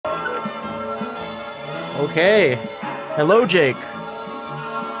Okay. Hello, Jake.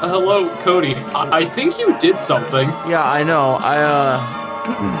 Hello, Cody. I think you did something. Yeah, I know.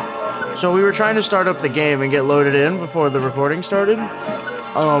 So we were trying to start up the game and get loaded in before the recording started.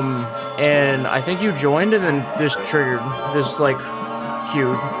 And I think you joined and then this triggered. This, like,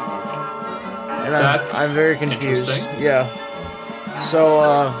 queued. And I'm very confused. Yeah. So,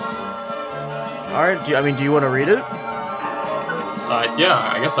 alright, do you want to read it? Yeah,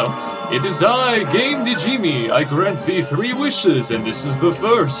 I guess so. It is I, Game Dijimi. I grant thee 3 wishes, and this is the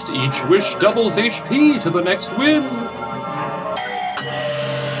first. Each wish doubles HP to the next win.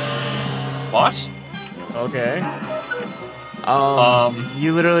 What? Okay.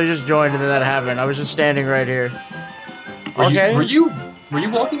 You literally just joined and then that happened. I was just standing right here. Okay. Were you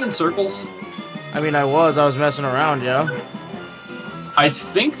walking in circles? I mean, I was messing around, yeah. I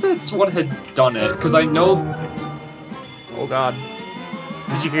think that's what had done it, because I know... Oh god.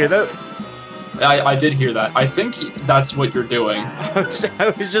 Did you hear that? I did hear that. I think that's what you're doing.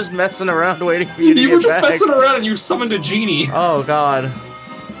 I was just messing around waiting for you to get back. You were just messing around and you summoned a genie. Oh god.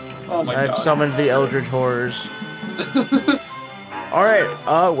 Oh my god. I've summoned the Eldritch Horrors. Alright,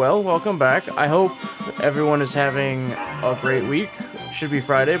 well, welcome back. I hope everyone is having a great week. Should be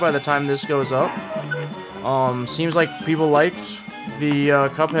Friday by the time this goes up. Seems like people liked the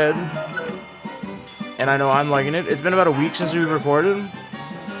Cuphead. And I know I'm liking it. It's been about a week since we've recorded.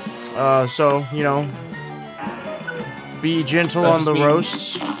 So, you know, be gentle on the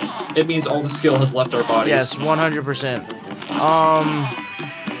roasts. It means all the skill has left our bodies. Yes, 100%.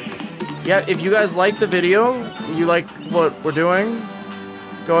 Yeah, if you guys like the video, you like what we're doing,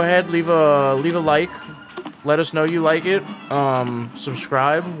 go ahead, leave a like. Let us know you like it.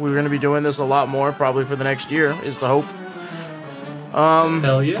 Subscribe. We're going to be doing this a lot more, probably for the next year, is the hope.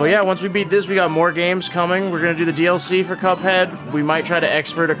 Hell yeah. But yeah, once we beat this, we got more games coming. We're gonna do the DLC for Cuphead. We might try to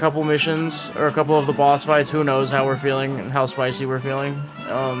expert a couple missions, or a couple of the boss fights. Who knows how we're feeling, and how spicy we're feeling.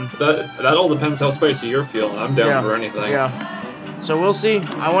 That all depends how spicy you're feeling. I'm down for anything. Yeah. So we'll see.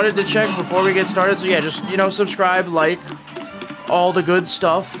 I wanted to check before we get started, so yeah, just, you know, subscribe, like, all the good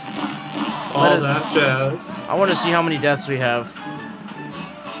stuff. All that jazz. I want to see how many deaths we have.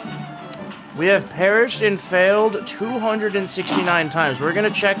 We have perished and failed 269 times. We're gonna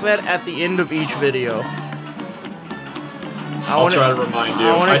check that at the end of each video. I'll try to remind you.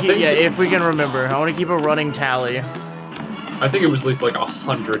 If we can remember. I want to keep a running tally. I think it was at least like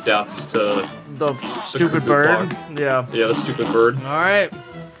 100 deaths to the stupid bird. Clock. Yeah. Yeah, the stupid bird. All right.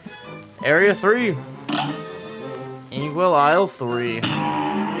 Area 3. Inkwell Isle 3.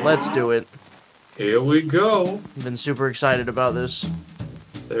 Let's do it. Here we go. I've been super excited about this.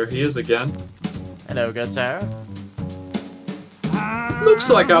 There he is again. Hello, good sir. Looks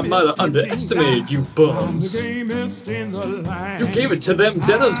like I might have underestimated you bums. You gave it to them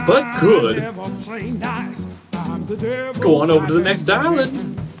debtors but good. Go on over to the next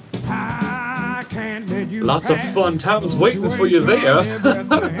island. Lots of fun times waiting for you there.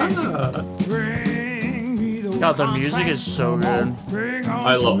 God, the music is so good.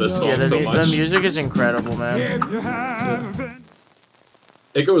 I love this song so much. The music is incredible, man.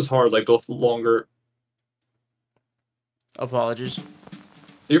 It goes hard, like, the longer... Apologies.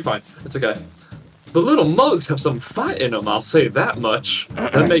 You're fine. It's okay. The little mugs have some fight in them, I'll say that much.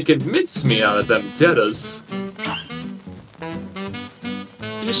 They're making mincemeat out of them debtors.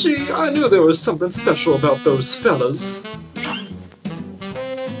 You see, I knew there was something special about those fellas.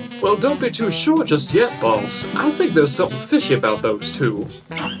 Well, don't be too sure just yet, boss. I think there's something fishy about those two.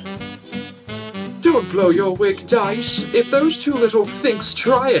 Don't blow your wig, Dice. If those two little finks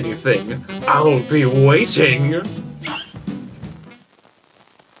try anything, I'll be waiting.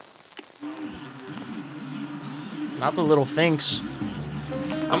 Not the little finks.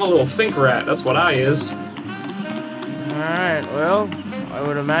 I'm a little fink rat, that's what I is. Alright, well, I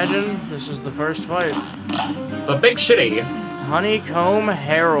would imagine this is the first fight. The big shitty. Honeycomb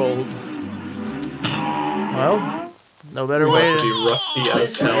Herald. Well, no better way to be rusty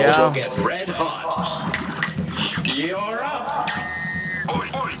as hell. Yeah. Get red hot. You're up. Oi,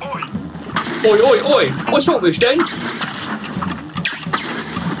 oi, oi. Oi, oi, oi. What's all this then?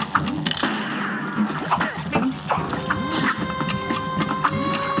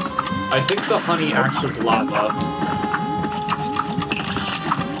 I think the honey acts as lava.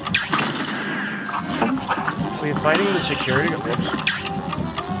 We're fighting the security. Whoops.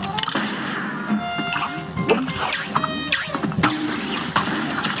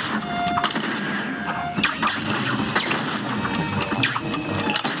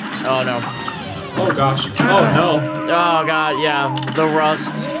 Oh no. Oh gosh. Oh no. Oh god, yeah. The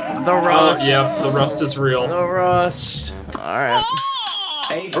rust. The rust. Yeah, the rust is real. The rust. Alright.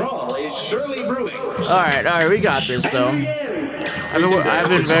 A brawl is surely brewing. All right, we got this though. I've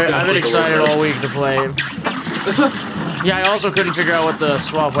been excited all week to play. Yeah, I also couldn't figure out what the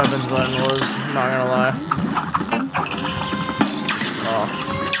swap weapons button was. I'm not gonna lie.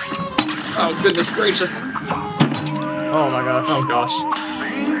 Oh goodness gracious. Oh my gosh. Oh gosh.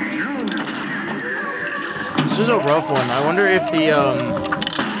 This is a rough one. I wonder if the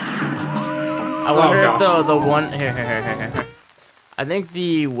the one here. I think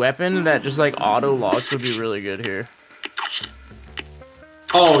the weapon that just like auto locks would be really good here.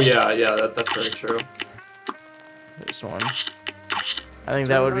 Oh yeah, that's very true. This one. I think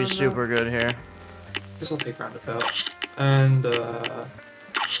that would be super good here. Guess I'll take roundabout. And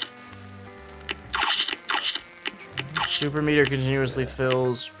super meter continuously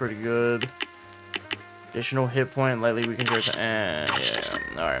fills, pretty good. Additional hit point, lightly weakened your attack. Yeah.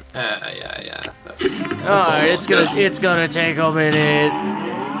 All right. yeah. That's all right. It's gonna take a minute.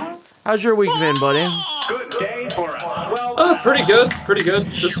 How's your week been, buddy? Good day for us. Well, pretty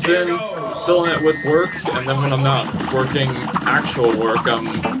good. Just been filling it with work, and then when I'm not working actual work, I'm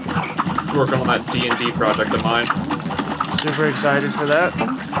working on that D&D project of mine. Super excited for that.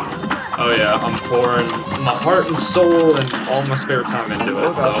 Oh yeah, I'm pouring my heart and soul and all my spare time into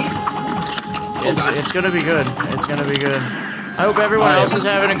it. So. It's gonna be good. It's gonna be good. I hope everyone else is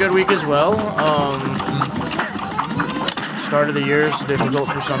having a good week as well. Start of the year is difficult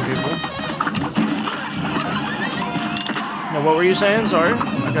for some people. Now, what were you saying? Sorry,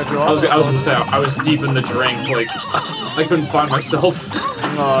 I got you off. I was gonna say I was deep in the drink, like I couldn't find myself.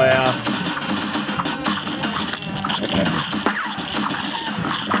 Oh yeah.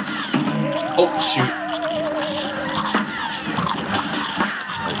 Oh shoot.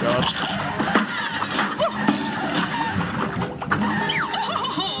 Oh god.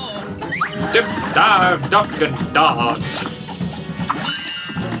 Dip, dive, duck, and dodge.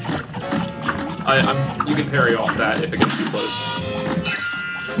 You can parry off that if it gets too close.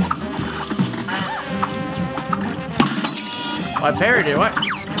 I parried it. What? I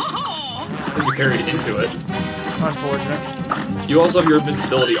think you parried into it. Unfortunate. You also have your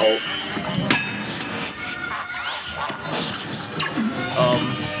invincibility ult.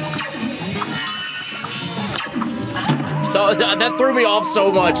 That threw me off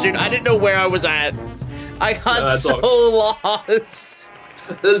so much, dude. I didn't know where I was at. I got so lost.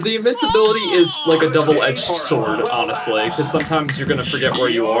 The invincibility is like a double-edged sword, honestly, because sometimes you're gonna forget where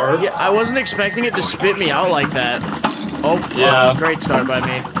you are. Yeah, I wasn't expecting it to spit me out like that. Oh, yeah. Great start by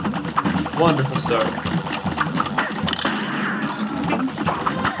me. Wonderful start.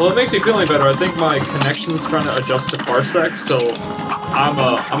 Well, it makes me feel any better. I think my connection's trying to adjust to parsec, so I'm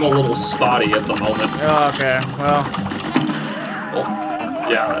a little spotty at the moment. Oh, okay, well.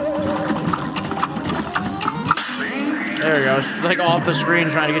 Yeah. There we go. She's like off the screen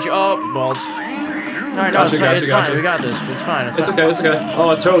trying to get you. Oh, balls. Alright, no, it's fine. We got this. It's fine. It's okay. Oh,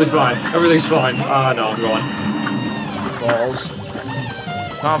 it's totally fine. Everything's fine. No, I'm going. Balls.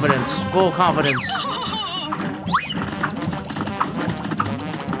 Confidence. Full confidence.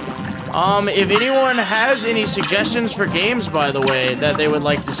 If anyone has any suggestions for games, by the way, that they would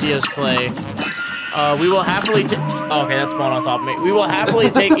like to see us play, we will happily oh, okay, that spawned on top of me. We will happily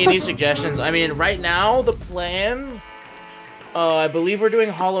take any suggestions. I mean, right now, the plan, I believe we're doing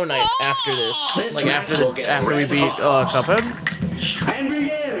Hollow Knight after this. Like, after we beat, Cuphead.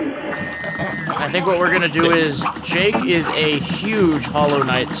 I think what we're gonna do is, Jake is a huge Hollow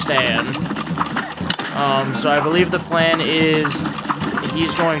Knight stan. So I believe the plan is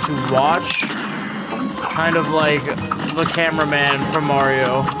he's going to watch, kind of like the cameraman from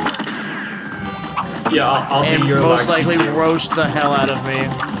Mario. Yeah, I'll and be your most likely too. roast the hell out of me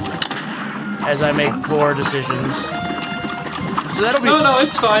as I make poor decisions. So that'll be no,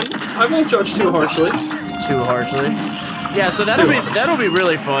 it's fine. I won't judge too harshly. Too harshly. Yeah, so that'll be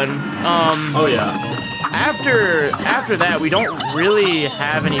really fun. Oh yeah. After that, we don't really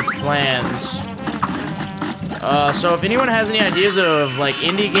have any plans. So if anyone has any ideas of like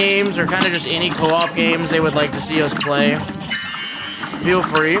indie games or kind of just any co-op games they would like to see us play, feel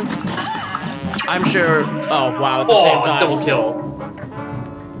free. I'm sure. Oh wow! At the same time, double kill.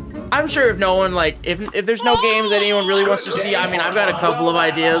 I'm sure if no one like if there's no games that anyone really wants to see, I mean I've got a couple of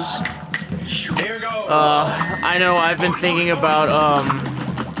ideas. I know I've been thinking about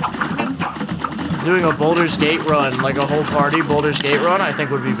doing a Baldur's Gate run, like a whole party Baldur's Gate run. I think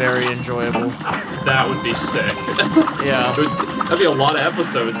would be very enjoyable. That would be sick. Yeah. That'd be a lot of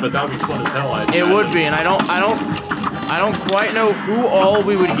episodes, but that would be fun as hell. It would be, and I don't quite know who all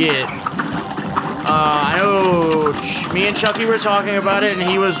we would get. I know me and Chucky were talking about it, and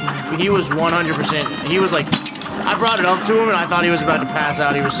he was 100%. He was like, I brought it up to him, and I thought he was about to pass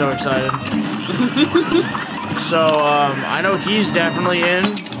out. He was so excited. So, I know he's definitely in.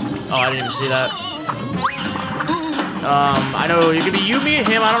 Oh, I didn't even see that. I know it could be you, me, and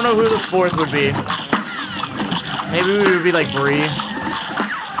him. I don't know who the fourth would be. Maybe we would be like Bree.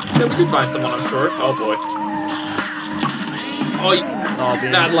 Yeah, we could find someone, I'm sure. Oh, boy. Oh,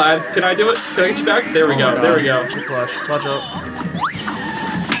 bad lad. Can I do it? Can I get you back? There we go. There we go. Good clutch. Clutch up.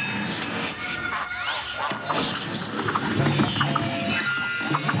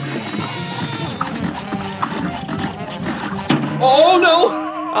 Oh, no!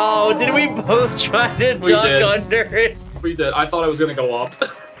 Oh, did we both try to duck under it? We did. I thought I was gonna go up.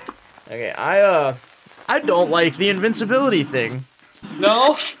 Okay, I don't like the invincibility thing.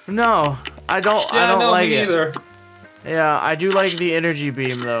 No? No, I don't. Yeah, I don't no, like me it neither. Yeah, I do like the energy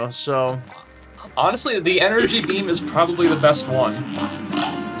beam though. So honestly, the energy beam is probably the best one.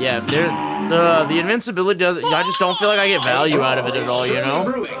 Yeah, the invincibility does. I just don't feel like I get value out of it at all. You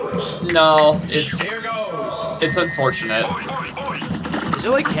know? No, it's unfortunate. Is it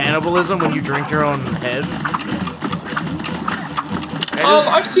like cannibalism when you drink your own head?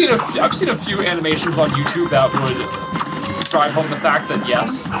 I've seen a few animations on YouTube that would drive home the fact that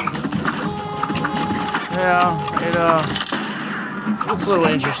yes. Yeah, it looks a little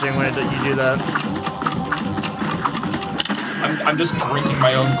interesting when you do that. I'm just drinking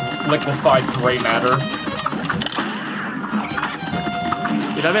my own liquefied gray matter.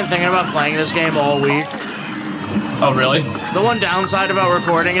 Dude, I've been thinking about playing this game all week. Oh, really? The one downside about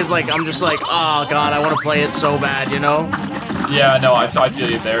recording is like I'm just like, oh god, I want to play it so bad, you know? Yeah, no, I feel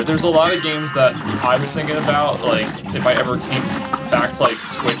you there. There's a lot of games that I was thinking about, like, if I ever came back to, like,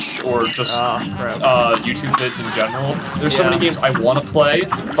 Twitch or just YouTube vids in general. There's so many games I want to play,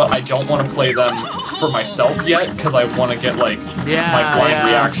 but I don't want to play them for myself yet, because I want to get, like, my blind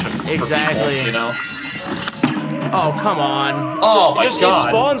reaction for people, you know? Oh, come on. Oh, my God. It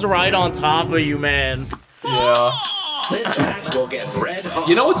spawns right on top of you, man. Yeah.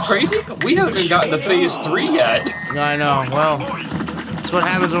 You know what's crazy? We haven't even gotten to phase 3 yet. I know, well, that's what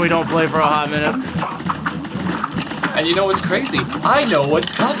happens when we don't play for a hot minute. And you know what's crazy? I know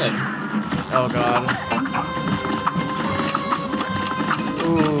what's coming. Oh god.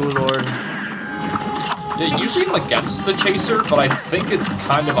 Ooh, Lord. Yeah, usually I'm against the chaser, but I think it's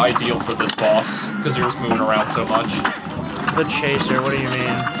kind of ideal for this boss, because you're just moving around so much. The chaser, what do you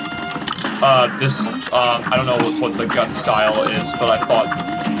mean? I don't know what the gun style is, but I thought,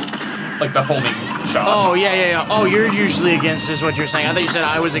 like, the homing shot. Oh, yeah. Oh, you're usually against is what you're saying. I thought you said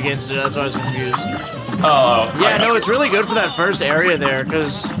I was against it, that's why I was confused. Oh. Yeah, no, it's really good for that first area there,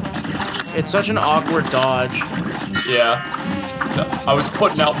 because it's such an awkward dodge. Yeah. I was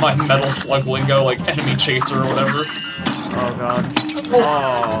putting out my metal slug lingo, like, enemy chaser or whatever. Oh, god.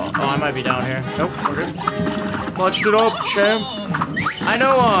 Oh, I might be down here. Nope, we're good. Clutched it up, champ. I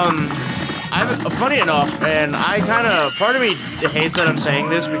know, funny enough, and I part of me hates that I'm saying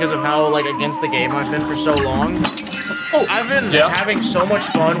this because of how, like, against the game I've been for so long. Oh, I've been having so much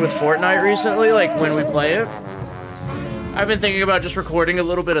fun with Fortnite recently, like, when we play it. I've been thinking about just recording a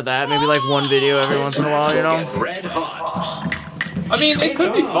little bit of that, maybe, like, one video every once in a while, you know? I mean, it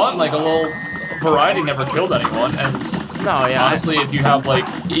could be fun, like, a little variety never killed anyone, and honestly, if you have, like,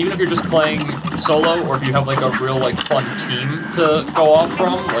 even if you're just playing solo, or if you have, like, a real, like, fun team to go off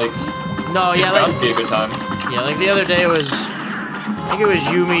from, like, it's bound to be a good time. Yeah, like the other day it was, I think it was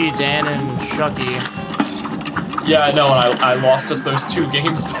you, me, Dan, and Shucky. Yeah, I know, and I lost us those 2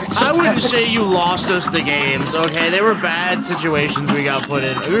 games back to back. I wouldn't say you lost us the games, okay? They were bad situations we got put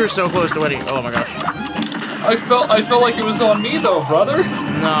in. We were so close to winning. Oh my gosh. I felt like it was on me though, brother.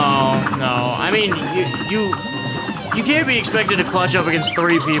 No. I mean, you can't be expected to clutch up against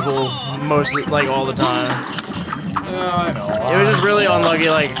 3 people mostly, like, all the time. Yeah, I know. It was just really unlucky,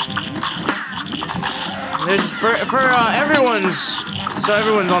 like, there's everyone's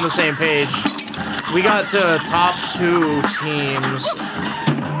on the same page. We got to top 2 teams.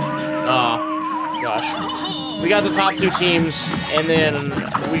 Oh, gosh. We got the top 2 teams, and then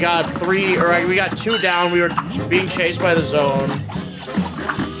we got 2 down. We were being chased by the zone.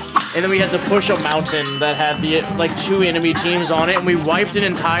 And then we had to push a mountain that had like 2 enemy teams on it, and we wiped an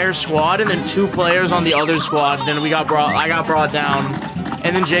entire squad, and then 2 players on the other squad. Then I got brought down,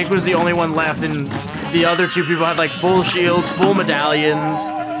 and then Jake was the only one left, and the other 2 people had like full shields, full medallions.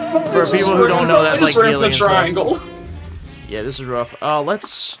 For people who don't know, that's like healing and stuff. Yeah, this is rough.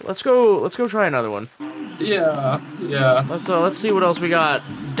 Let's go try another one. Yeah. Let's see what else we got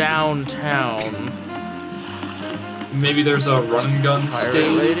downtown. Maybe there's a run and gun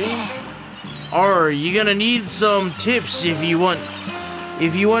stage. Lady. Or you gonna need some tips if you want to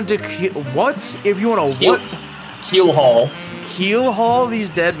what? Keel haul. Keel haul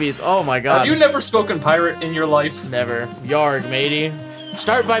these deadbeats. Oh my god. Have you never spoken pirate in your life? Never. Yarg, matey.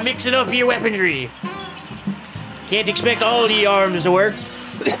 Start by mixing up your weaponry. Can't expect all the arms to work.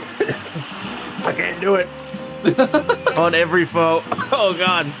 I can't do it. On every foe. Oh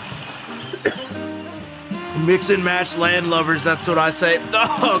god. Mix and match landlubbers, that's what I say.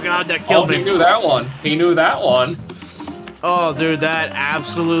 Oh god, that killed me. He knew that one. He knew that one. Oh dude, that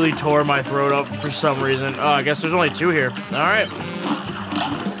absolutely tore my throat up for some reason. Oh, I guess there's only 2 here. Alright.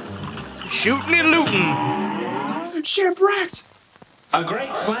 Shooting and looting. Shipwrecked. A great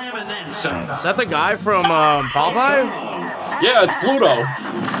slam and then some. Is that the guy from Popeye? Yeah, it's Pluto.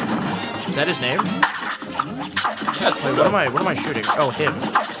 Is that his name? Yeah, it's Wait, Pluto. what am I shooting? Oh, him.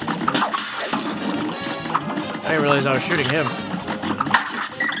 I didn't realize I was shooting him.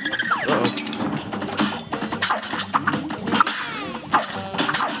 Uh-oh.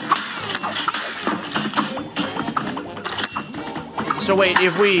 So wait,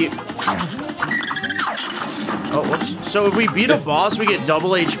 if we... Oh, whoops. So if we beat a boss, we get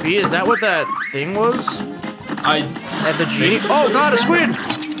double HP? Is that what that thing was? At the genie? Oh god, a squid!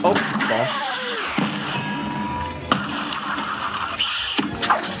 Oh, ball.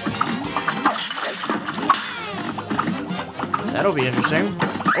 That'll be interesting.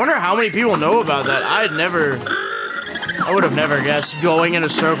 I wonder how many people know about that. I would have never guessed going in a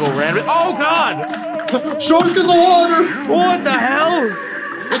circle randomly. Oh god! Shark in the water! What the hell?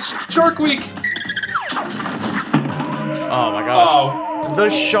 It's Shark Week! Oh my gosh. Oh. The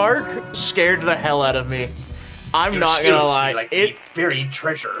shark scared the hell out of me. I'm not gonna lie. Like buried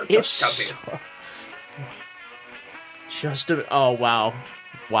treasure. It's just a... Oh, wow.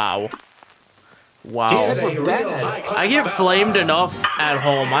 Wow. Wow. I get flamed enough at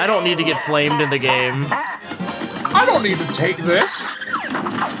home. I don't need to get flamed in the game. I don't need to take this.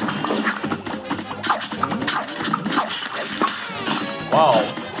 Wow.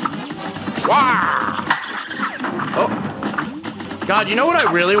 Wow. Oh. God, you know what I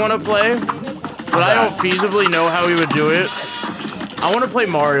really want to play? But I don't feasibly know how we would do it. I want to play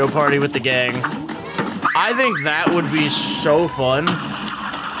Mario Party with the gang. I think that would be so fun.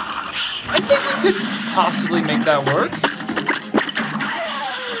 I think we could possibly make that work.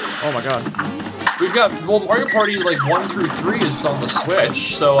 Oh my god. We've got, well, Mario Party, like, 1 through 3 is on the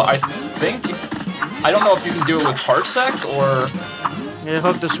Switch, so I think, I don't know if you can do it with Parsec, or... You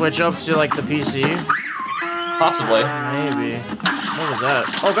hook the Switch up to, like, the PC? Possibly. Maybe. What was that?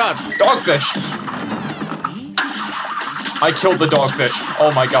 Oh god! Dogfish! I killed the dogfish.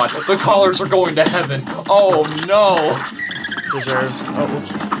 Oh my god. The collars are going to heaven. Oh no! Deserved. Oh,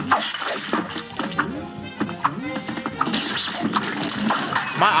 whoops.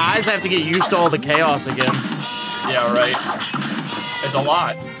 My eyes have to get used to all the chaos again. Yeah, right. It's a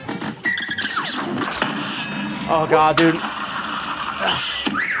lot. Oh god, dude.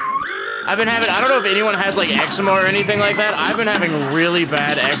 I've been having, I don't know if anyone has like eczema or anything like that. I've been having really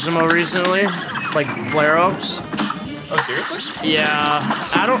bad eczema recently. Like flare-ups. Oh, seriously? Yeah.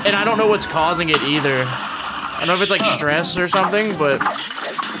 I don't know what's causing it either. I don't know if it's like stress or something, but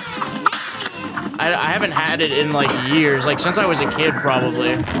I haven't had it in like years, like since I was a kid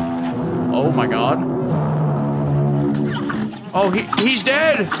probably. Oh my god. Oh, he's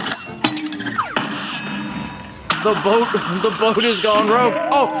dead! The boat has gone rogue.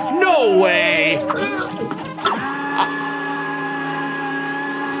 Oh, no way!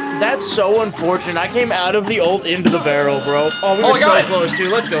 That's so unfortunate. I came out of the ult into the barrel, bro. Oh, we were so close, too.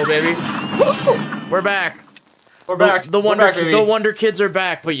 Let's go, baby. We're back. We're back. The Wonder Kids are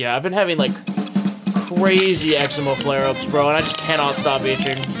back. But yeah, I've been having, like, crazy eczema flare-ups, bro, and I just cannot stop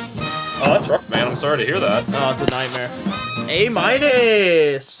itching. Oh, that's rough, man. I'm sorry to hear that. Oh, it's a nightmare. A-.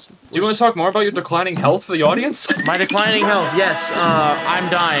 Do you want to talk more about your declining health for the audience? My declining health, yes. I'm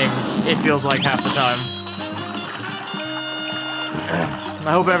dying, it feels like half the time.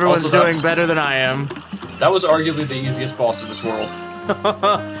 I hope everyone's doing better than I am. That was arguably the easiest boss of this world.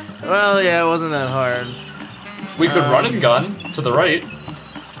 Well, yeah, it wasn't that hard. We could run and gun to the right.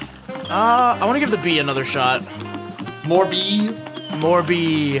 I want to give the bee another shot. More bee. More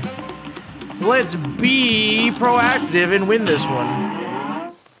bee. Let's be proactive and win this one.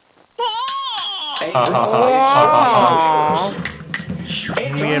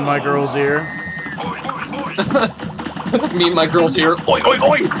 Me and my girl's here. Me and my girl's here. Oi, oi,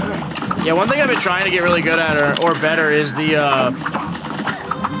 oi! Yeah, one thing I've been trying to get really good at, or better, is the, I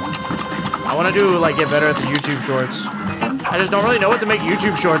want to do, like, get better at the YouTube shorts. I just don't really know what to make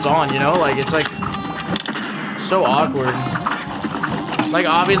YouTube shorts on, you know? Like, it's, like, so awkward. Like,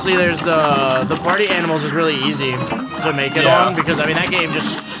 obviously, there's the Party Animals is really easy to make it on, because, I mean, that game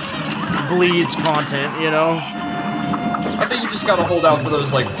just bleeds content, you know? I think you just gotta hold out for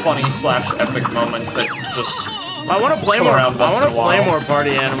those like funny / epic moments that just. I want to play come more. around I once want in to a play while. more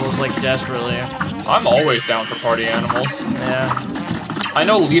party animals like desperately. I'm always down for party animals. Yeah. I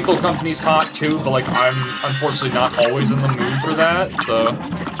know Lethal Company's hot too, but like I'm unfortunately not always in the mood for that. So.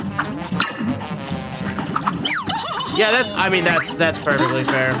 Yeah, that's perfectly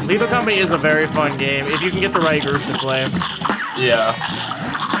fair. Lethal Company is a very fun game if you can get the right group to play. Yeah.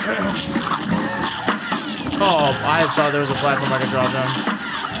 Oh, I thought there was a platform I could drop down.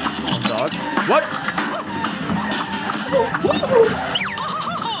 Dodge. What?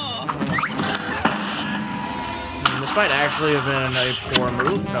 This might actually have been a poor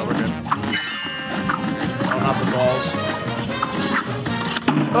move. No, we're good. Oh, not the balls.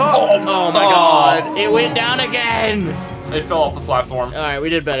 Oh my god. It went down again. It fell off the platform. Alright, we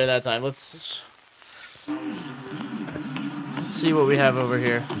did better that time. Let's see what we have over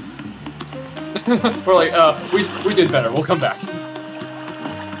here. We're like, we did better. We'll come back.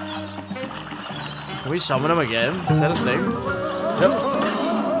 Can we summon him again? Is that a thing? Yep.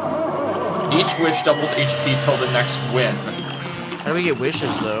 Each wish doubles HP till the next win. How do we get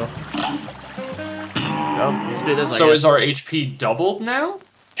wishes, though? Oh, let's do this, I So guess. is our HP doubled now?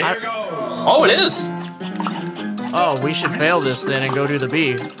 Here goes. Oh, it is! Oh, we should fail this then and go do the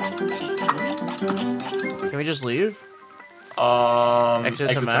B. Can we just leave?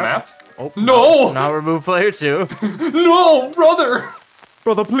 Exit to map? Oh, No! Now remove player 2. No, brother!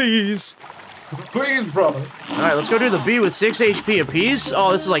 Brother, please. Please, brother. Alright, let's go do the B with 6 HP apiece.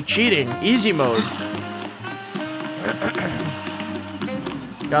 Oh, this is like cheating. Easy mode.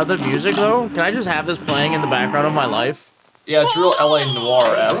 Got the music, though? Can I just have this playing in the background of my life? Yeah, it's real LA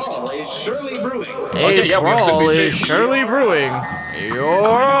Noir-esque. Surely brewing. Okay, yeah, we have 6 brawl HP. is surely brewing. You're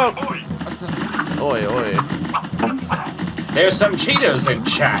up. Oi, oi. There's some Cheetos in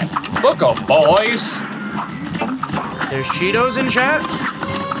chat. Look 'em, boys. There's Cheetos in chat?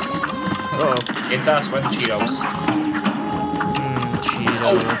 Uh-oh. It's us with Cheetos.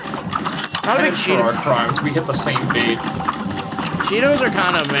 Cheeto. How big Thanks for our Cheetos? crimes. We hit the same beat. Cheetos are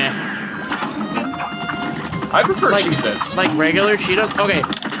kind of meh. I prefer Like- Cheez-Its. Like regular Cheetos? Okay,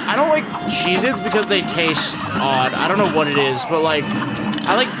 I don't like Cheez-Its because they taste odd. I don't know what it is, but like,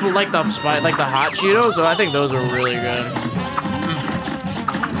 I like the hot Cheetos, so I think those are really good.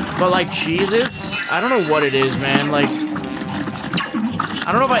 But like Cheez-Its, I don't know what it is, man. Like,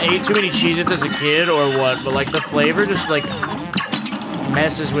 I don't know if I ate too many Cheez-Its as a kid or what, but like the flavor just like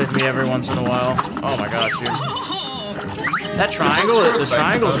messes with me every once in a while. Oh my gosh, dude. That triangle, the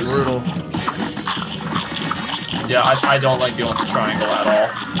triangle is brutal. Yeah, I don't like dealing with the triangle at all.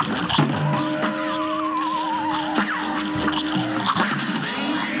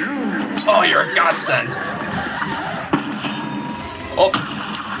 Oh, you're a godsend. Oh.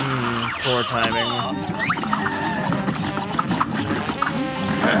 Poor timing.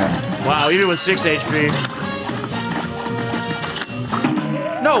 Wow, even with 6 HP.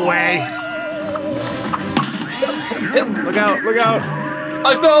 No way! Look out, look out!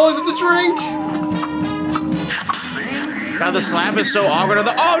 I fell into the drink! God, the slap is so awkward.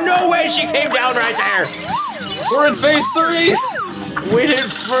 Oh, no way! She came down right there! We're in phase 3! Win it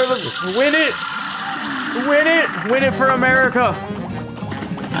for the... Win it! Win it! Win it for America!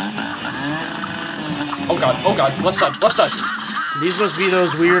 Oh god, left side, left side! These must be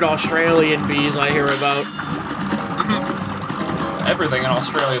those weird Australian bees I hear about. Everything in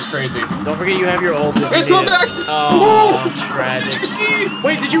Australia is crazy. Don't forget you have your ult. It's going back! Oh, tragic. Did you see?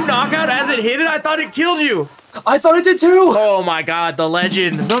 Wait, did you knock out as it hit it? I thought it killed you! I thought it did too! Oh my god, the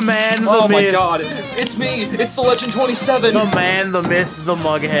legend, the man, the Oh myth. my god, it's me! It's the Legend 27! The man, the myth, the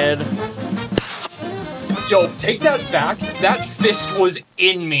mughead. Yo, take that back. That fist was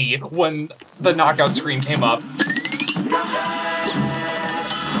in me when the knockout screen came up.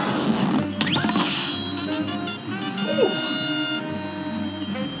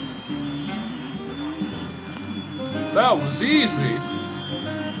 That was easy.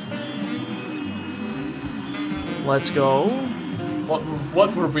 Let's go.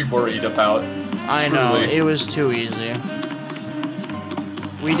 What were we worried about? I know, Truly. it was too easy.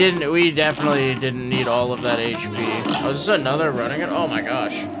 We definitely didn't need all of that HP. Oh, is this another running it? Oh my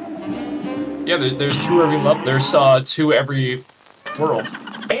gosh. Yeah, there's 2 every level. There's 2 every world.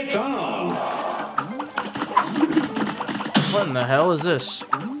 It's on. What in the hell is this?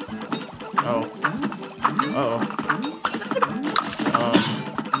 Oh. Uh-oh.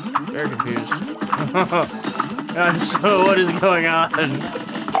 Very confused. So what is going on?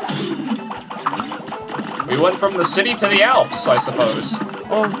 We went from the city to the Alps, I suppose.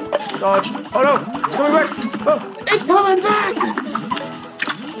 Oh, dodged. Oh no, it's coming back. Oh, It's coming back!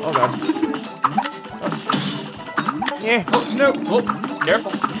 oh god. Yeah. Oh, No. Oh,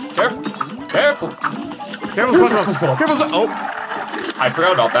 careful. Careful. Careful. Careful, SpongeBob. Careful. Oh. I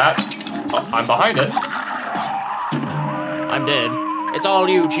forgot about that. Oh, I'm behind it. I'm dead. It's all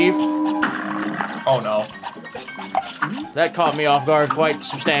you, Chief. Oh no. That caught me off guard quite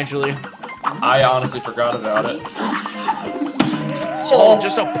substantially. I honestly forgot about it. Oh,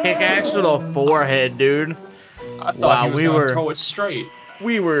 just a pickaxe to the forehead, dude. I thought he was gonna throw it straight.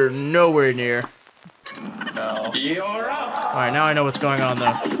 We were nowhere near. No. You're up. Alright, now I know what's going on,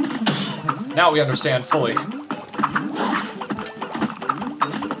 though. Now we understand fully.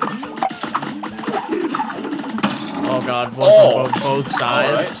 Oh god, both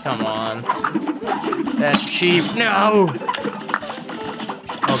sides? Right. Come on. That's cheap. No!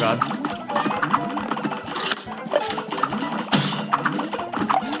 Oh god.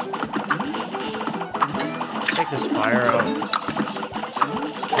 Take this fire out.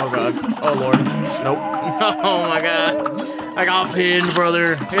 Oh god. Oh lord. Nope. Oh my god. I got pinned,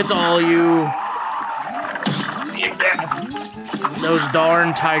 brother. It's all you. Those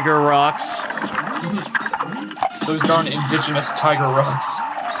darn tiger rocks. Those darn indigenous tiger rocks.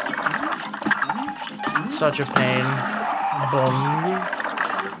 Such a pain. Bong.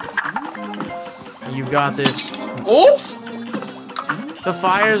 You got this. Oops! The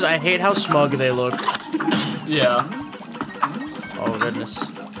fires, I hate how smug they look. Yeah. Oh, goodness.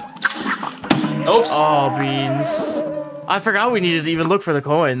 Oops! Oh, beans. I forgot we needed to even look for the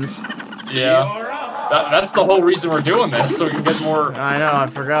coins. Yeah. That's the whole reason we're doing this, so we can get more I know, I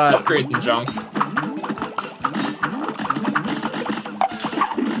forgot. upgrades and junk.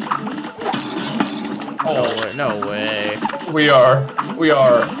 No way, no way. We are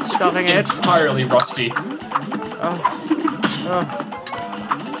Scuffing it. entirely rusty. Oh. Oh.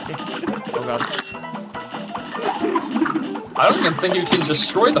 Oh, God. I don't even think you can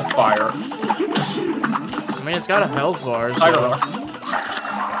destroy the fire. I mean, it's got a health bar, so... Tiger rock.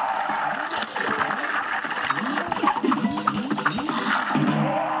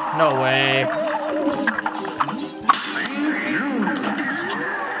 No way.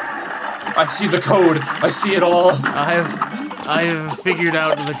 I see the code. I see it all. I've figured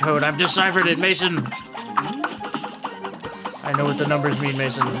out the code. I've deciphered it, Mason. I know what the numbers mean,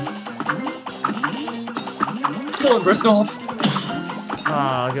 Mason. Come on, Reznov.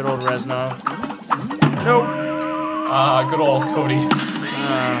 Ah, good old Reznov. Nope. Ah, good old Cody.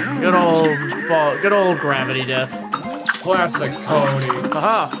 Good old gravity death. Classic Cody.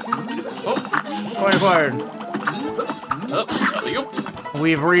 Aha! Oh, Point acquired. oh, there you go.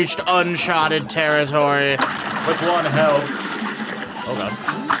 We've reached uncharted territory. With one health. Oh god.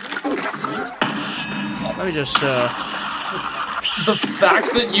 Let me just, The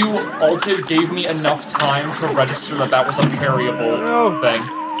fact that you ulted gave me enough time to register that that was a parryable thing.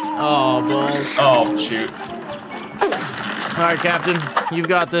 Oh, balls. Oh, shoot. Alright, Captain. You've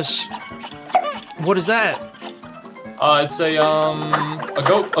got this. What is that? It's a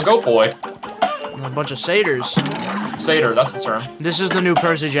goat boy. A bunch of satyrs. Satyr, that's the term. This is the new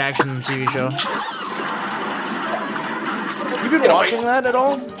Percy Jackson TV show. You been watching that at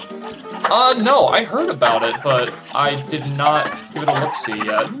all? No, I heard about it, but I did not give it a look-see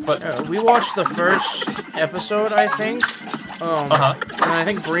yet. But We watched the first episode, I think. And I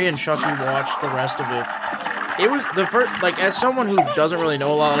think Bree and Chucky watched the rest of it. It was the first, like, as someone who doesn't really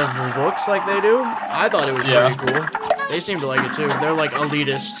know a lot of the books like they do, I thought it was pretty cool. They seem to like it too. They're like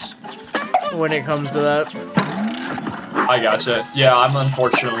elitists when it comes to that. I gotcha. Yeah, I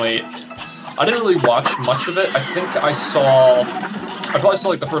didn't really watch much of it. I probably saw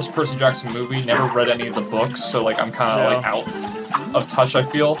like the first Percy Jackson movie, never read any of the books, so like I'm kind of like out of touch, I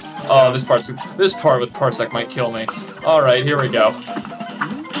feel. Oh, this part with Parsec might kill me. All right, here we go.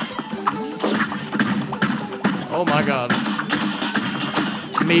 Oh my god.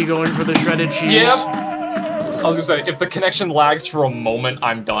 Me going for the shredded cheese. Yep. I was gonna say, if the connection lags for a moment,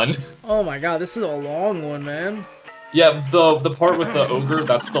 I'm done. Oh my god, this is a long one, man. Yeah, the part with the ogre,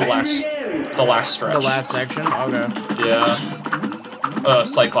 that's the last stretch. The last section? Okay. Yeah.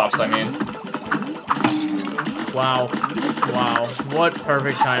 Cyclops, I mean. Wow. Wow. What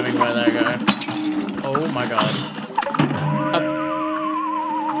perfect timing by that guy. Oh my god.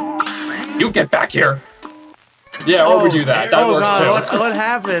 You get back here! Yeah, or we do that. That works god, too. What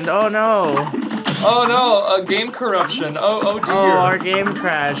happened? Oh no. Oh no, deam corruption. Oh dear. Oh, our game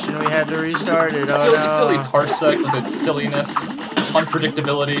crashed and we had to restart it. Oh no. Silly Parsec with its silliness,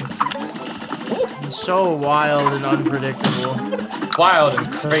 unpredictability. So wild and unpredictable. Wild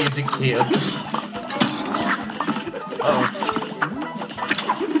and crazy kids. Oh.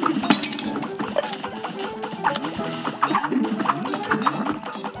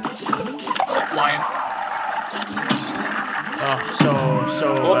 Lion.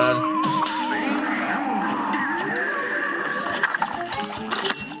 Oops.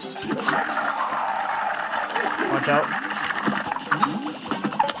 Watch out.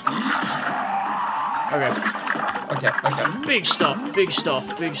 Okay. Okay. Big stuff, big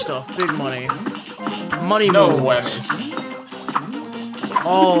stuff, big stuff, big money. Money No moves. whammies.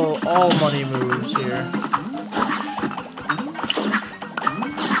 All money moves here.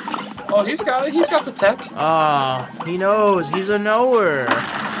 Oh, he's got it. He's got the tech. Ah, he knows. He's a knower.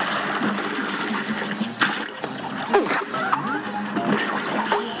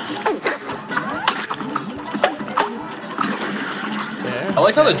 I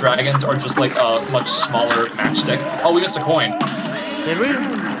like how the dragons are just like a much smaller matchstick. Oh, we missed a coin. Did we?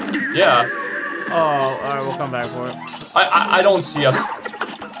 Yeah. Oh, alright, we'll come back for it. I don't see us.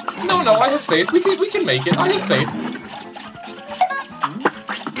 No, I have faith. We can make it. I have faith.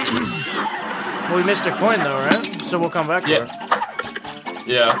 Well, we missed a coin though, right? So we'll come back for it.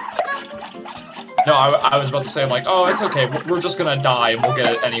 Yeah. No, I was about to say, I'm like, oh, it's okay. We're just gonna die and we'll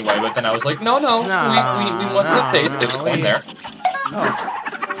get it anyway. But then I was like, no. We must have faith. There's a coin there.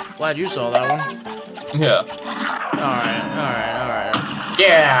 Oh. Glad you saw that one. Yeah. Alright.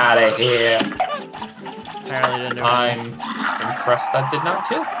 Get out of here. Apparently didn't do it. I'm impressed that did not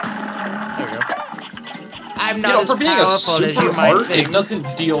kill. There we go. I'm not as for being a powerful as you super might art, think. it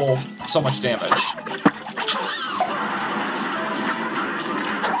doesn't deal so much damage.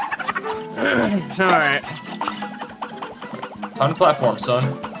 Alright. Time to platform, son.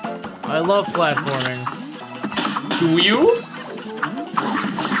 I love platforming. Do you?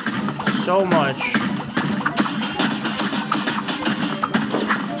 So much.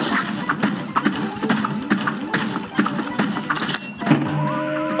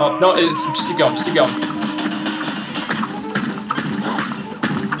 Oh, no, it's just keep going,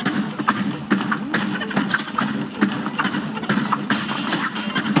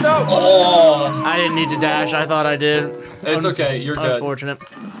 No! Oh! I didn't need to dash, I thought I did. It's okay, you're good. Unfortunate.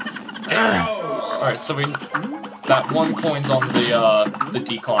 Alright, so that one coin's on the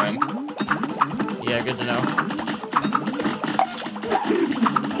decline. Yeah, good to know.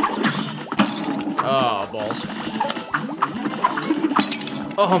 Oh, balls.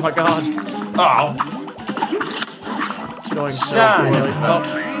 Oh my god. Oh. It's going so Son poorly.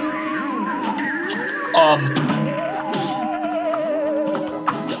 of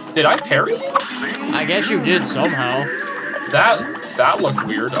Did I parry you? I guess you did somehow. That looked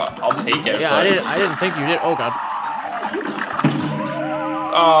weird. I'll take it. Yeah, but... I didn't think you did. Oh god.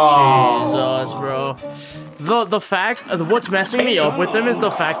 Oh. Jesus, bro. The fact, what's messing me up with them is the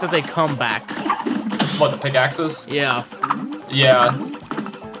fact that they come back. What, the pickaxes? Yeah. Yeah.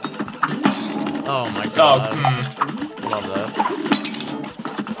 Oh my god. Oh, Love that.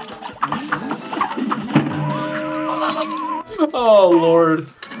 Oh, Lord.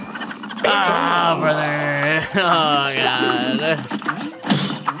 Ah, brother. Oh god.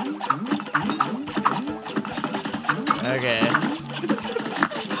 Okay.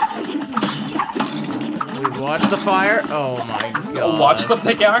 We watch the fire. Oh my god. Watch the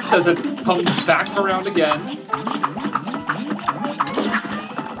pickaxe as it comes back around again.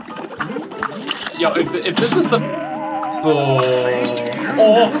 Yo, if this is the...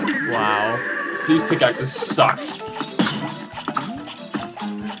 Oh! Wow. These pickaxes suck.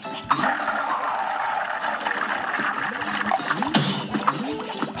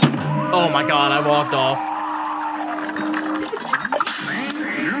 Oh my god, I walked off.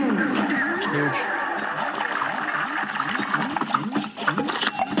 Huge.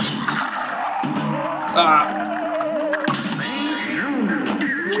 Ah.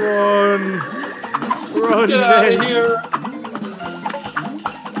 Run, Get out man. of here!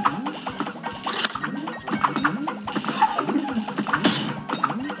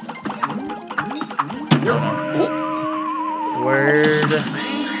 Word.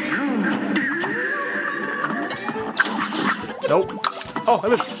 Nope. Oh, I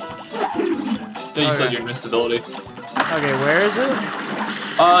missed. Yeah, you said your invincibility. Okay, where is it?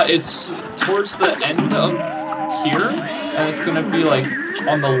 It's towards the end of here, and it's gonna be like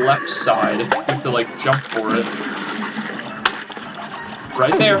on the left side. You have to like jump for it.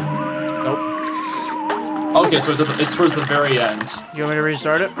 Right there. Nope. Okay, so it's towards the very end. Do you want me to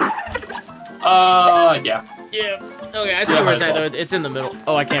restart it? Yeah. Yeah. Okay, I see Yeah, where it's might at as though. It's in the middle.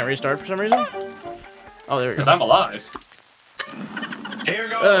 Oh, I can't restart for some reason? Oh, there we go. Because I'm alive. Here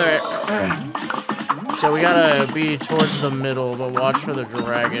goes. Alright. So we gotta be towards the middle, but watch for the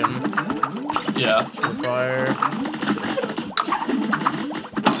dragon. Yeah. For fire.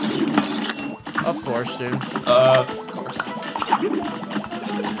 Of course, dude. Of course.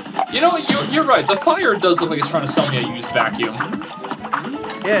 You know, you're right. The fire does look like it's trying to sell me a used vacuum.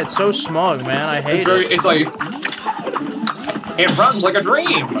 Yeah, it's so smug, man. I hate it. It's like... It runs like a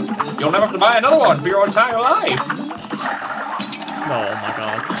dream! You'll never have to buy another one for your entire life! Oh my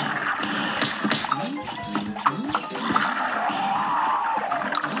god.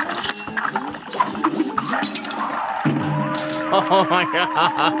 Oh my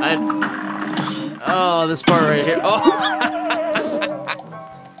god. Oh, this part right here. Oh.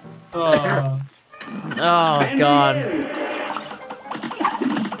 Oh god.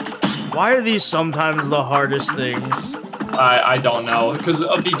 Why are these sometimes the hardest things? I don't know,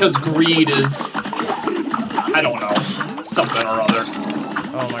 because greed is... I don't know. Something or other.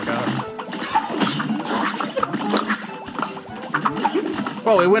 Oh my god.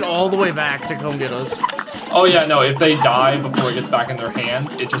 Bro, it went all the way back to come get us. Oh yeah, no, if they die before it gets back in their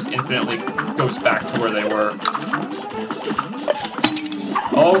hands, it just infinitely goes back to where they were.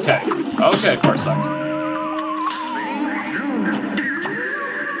 Okay. Okay, Parsec.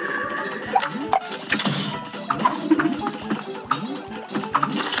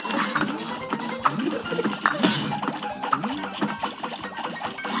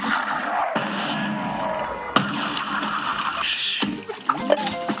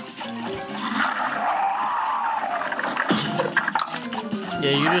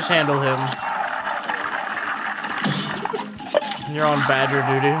 Yeah, you just handle him. You're on Badger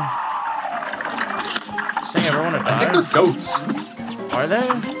duty. This thing ever want to die? I think they're goats. Are they?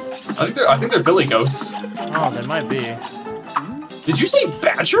 I think they're billy goats. Oh, they might be. Did you say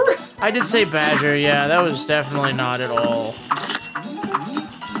badger? I did say badger, yeah, that was definitely not at all.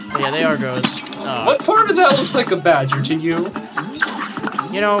 Yeah, they are goats. What part of that looks like a badger to you?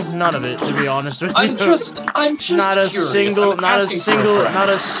 You know, none of it, to be honest with you. I'm just not a curious. single, not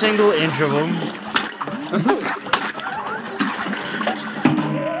a single inch of them.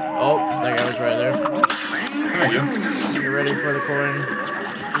 Oh, that guy was right there. There you go. You ready for the coin?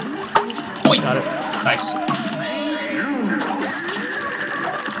 Oh, got it. Nice.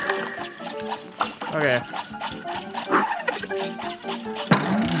 Okay.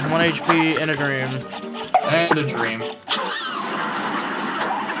 1 HP and a dream. And a dream.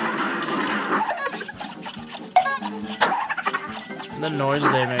 The noise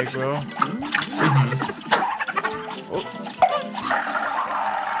they make, bro. Oh.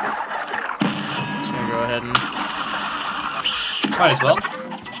 Just gonna go ahead and... Might as well.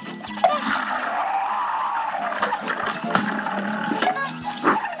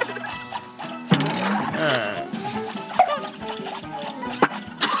 Alright.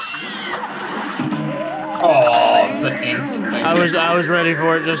 Oh, the ink. I was ready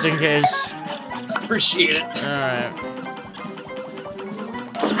for it just in case. Appreciate it. Alright.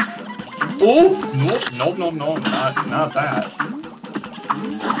 Oh! Nope, not that.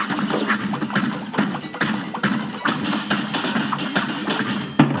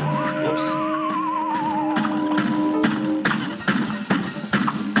 Whoops.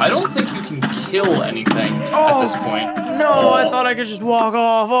 I don't think you can kill anything at this point. No, I thought I could just walk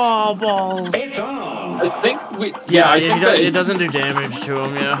off. Oh, balls. I think we... Yeah, I think it doesn't do damage to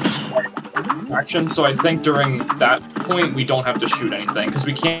him, yeah. Action, so I think during that point we don't have to shoot anything, because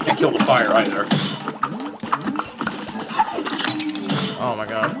we can't kill the fire either. Oh my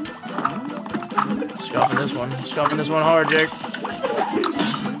god. Scuffing this one. Scuffing this one hard, Jake.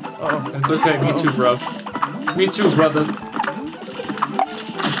 Uh-oh. It's okay, me too, bruv. Me too, brother.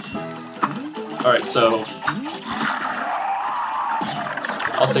 Alright, so...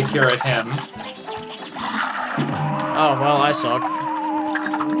 I'll take care of him. Oh, well, I suck.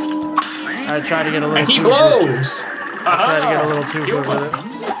 I tried to get a little and he too blows! I tried to get a little too good with it.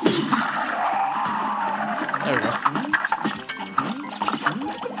 There we go.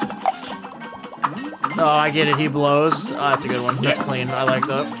 Oh, I get it. He blows. Oh, that's a good one. That's clean. I like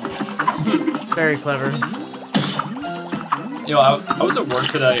that. Very clever. You know, I was at work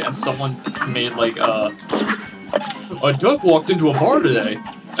today and someone made like a duck walked into a bar today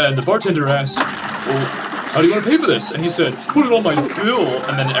and the bartender asked, well, how do you want to pay for this? And he said, put it on my bill.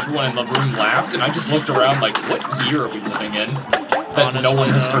 And then everyone in the room laughed and I just looked around like, what year are we living in? That honestly, no one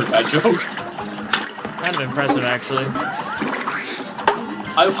has heard that joke. Kind of impressive, actually.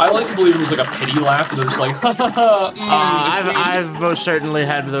 I like to believe it was like a pity laugh, and they're just like, ha ha ha. I've most certainly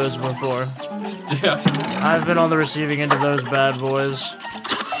had those before. Yeah. I've been on the receiving end of those bad boys.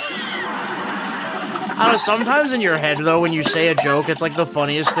 I don't know, sometimes in your head, though, when you say a joke, it's like the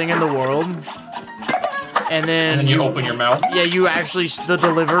funniest thing in the world. And then you open your mouth. Yeah, you actually, the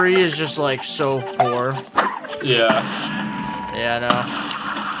delivery is just like so poor. Yeah. Yeah, I know.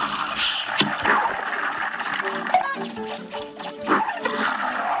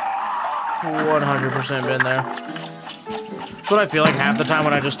 100% been there. what I feel like half the time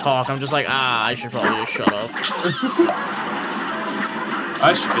when I just talk. I'm just like, I should probably just shut up.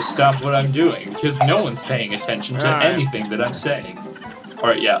 I should just stop what I'm doing, because no one's paying attention to anything that I'm saying.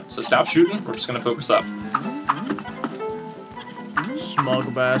 Alright, yeah, so stop shooting, we're just gonna focus up.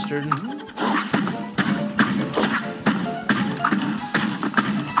 Smug bastard.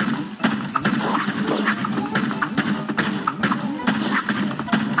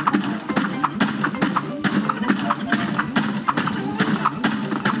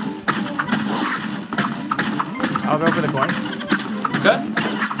 I'll go for the coin. Okay.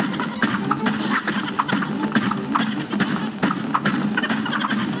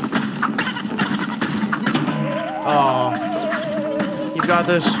 Oh. You've got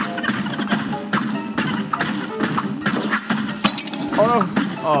this. Oh no.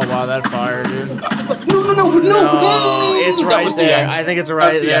 Oh wow, that fire, dude. No, it's right there. I think it's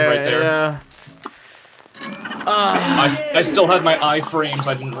right there. The end right there. Yeah. I still had my iframes,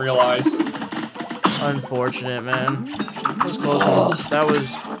 I didn't realize. Unfortunate, man. That was close. That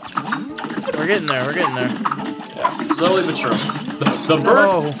was... We're getting there, we're getting there. Yeah, slowly but surely.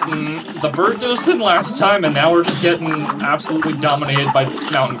 The bird did us in last time, and now we're just getting absolutely dominated by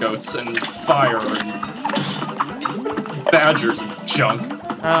mountain goats and fire and badgers and junk.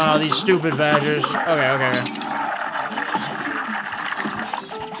 Oh, these stupid badgers. Okay.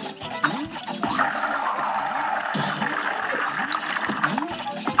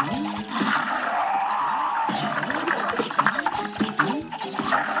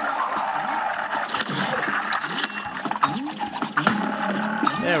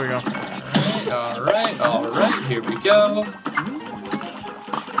 There we go. Alright, here we go.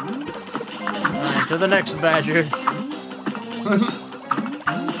 Alright, to the next badger.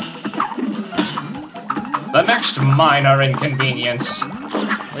 The next minor inconvenience.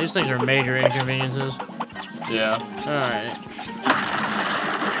 These things are major inconveniences. Yeah. Alright.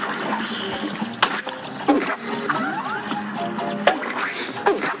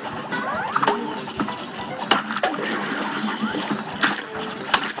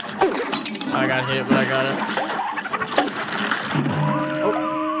 I got hit, but I got it. Oh.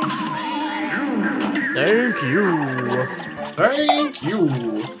 Thank you. Thank you.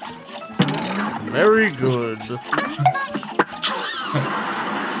 Very good.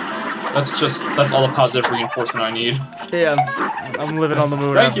 That's all the positive reinforcement I need. Yeah, I'm living on the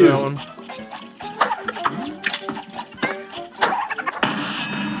moon Thank after you. that one.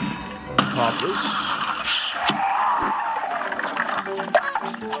 Pop this.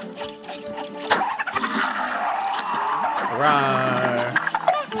 Right.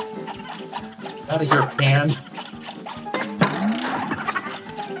 Out of here, Pan.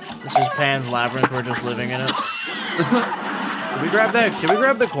 This is Pan's Labyrinth, we're just living in it. Did we grab that? Did we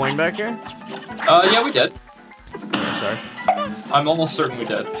grab the coin back here? Yeah, we did. Oh, sorry. I'm almost certain we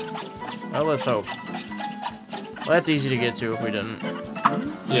did. Well, let's hope. Well, that's easy to get to if we didn't.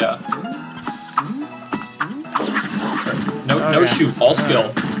 Yeah. No shoot, all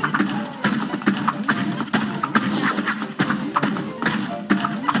skill.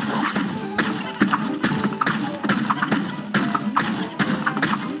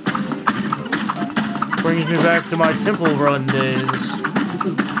 Brings me back to my temple run days.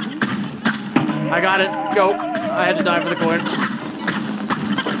 I got it. Go. I had to die for the coin.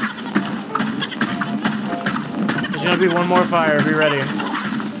 There's gonna be one more fire. Be ready.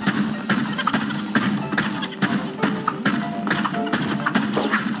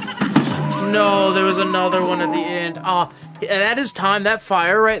 No, there was another one at the end. Ah, that is timed. That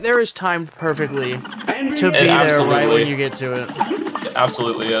fire right there is timed perfectly to be there right when you get to it. It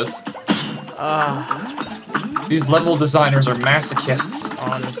absolutely is. These level designers are masochists.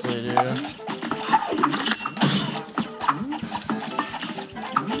 Honestly, dude.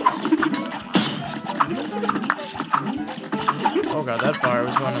 Oh god, that fire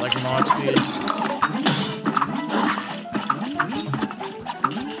was going at like mod speed.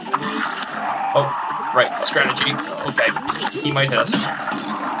 Oh, right, strategy. Okay, he might hit us.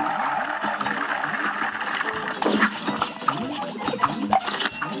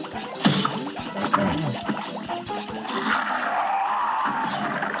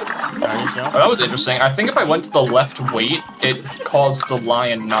 Oh, that was interesting. I think if I went to the left weight, it caused the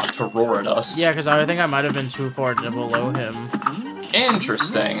lion not to roar at us. Yeah, because I think I might have been too far below him.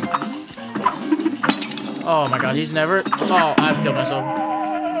 Interesting. Oh my god, he's never... Oh, I've killed myself.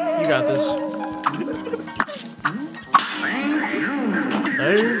 You got this.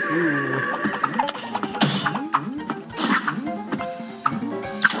 Thank you.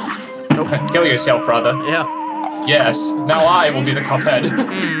 Nope. Kill yourself, brother. Yeah. Yes, now I will be the Cuphead.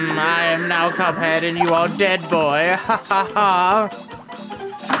 I am now Cuphead and you are dead, boy. Ha ha ha.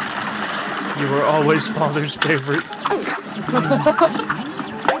 You were always father's favorite.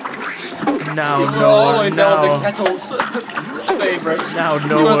 Now no one, always Elder Kettle's favorite. Now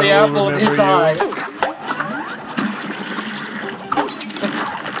no you one are the will apple of his remember eye.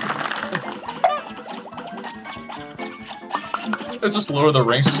 It's just Lord of the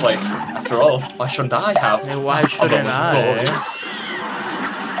Rings, just like, after all, why shouldn't I have? And why shouldn't I?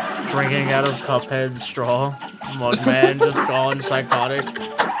 Drinking out of Cuphead's straw. Mugman just gone psychotic.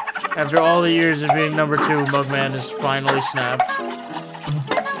 After all the years of being number 2, Mugman is finally snapped.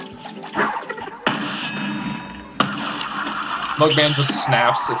 Mugman just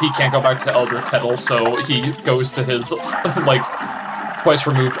snaps. He can't go back to Elder Kettle, so he goes to his, like, twice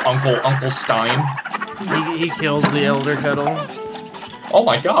removed Uncle Stein. He kills the Elder Kettle. Oh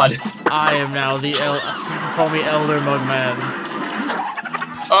my god. I am now the call me Elder Mugman.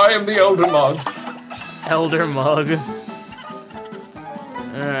 I am the Elder Mug. Elder Mug.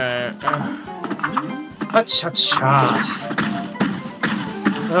 Alright. Cha-cha-cha.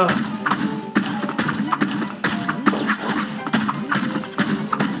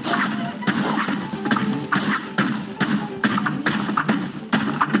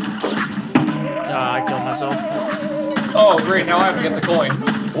 I killed myself. Oh, great, now I have to get the coin.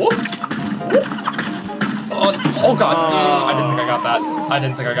 Whoop. Whoop. Oh god, I didn't think I got that. I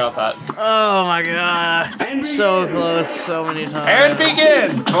didn't think I got that. Oh my god. So close, so many times. And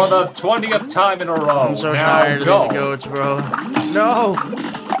begin for the 20th time in a row. I'm so now tired go. of these goats, bro. No!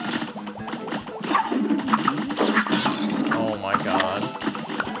 Oh my god.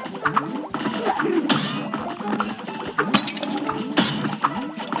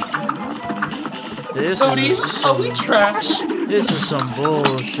 This Cody, is are we trash? This is some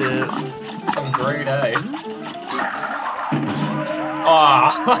bullshit. Some grade A.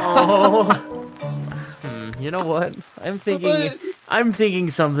 Ah. Oh. You know what? I'm thinking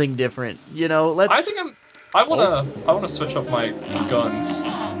something different. You know, let's. I wanna switch up my guns.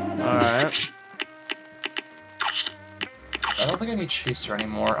 All right. I don't think I need chaser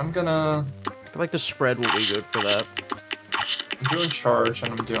anymore. I'm gonna. I feel like the spread will be good for that. I'm doing charge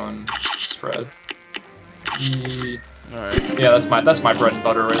and I'm doing spread. Alright. Yeah, that's my bread and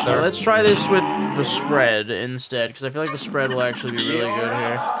butter right there. Let's try this with the spread instead, because I feel like the spread will actually be really good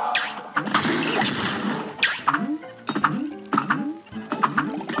here.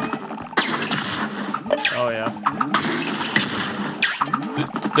 Oh yeah.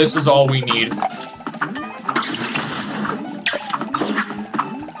 This is all we need.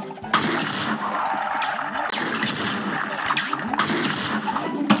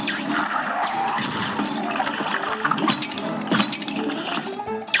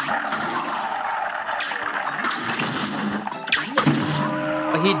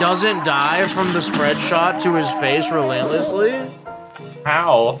 He doesn't die from the spread shot to his face relentlessly?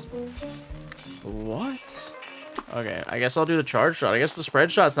 How? What? Okay, I guess I'll do the charge shot. I guess the spread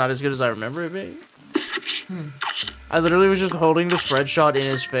shot's not as good as I remember it being. I literally was just holding the spread shot in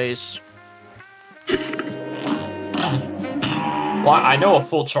his face. Well, I know a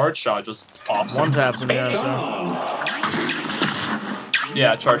full charge shot just offs him. One taps him, yeah, so.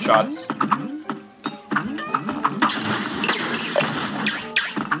 Yeah, charge shots.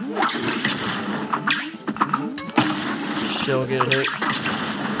 Still get hit.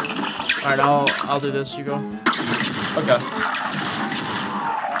 Alright, I'll do this, you go. Okay.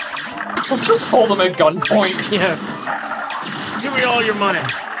 Well, just hold him at gunpoint. Yeah. Give me all your money.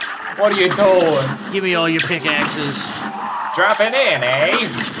 What are you doing? Give me all your pickaxes. Dropping in, eh?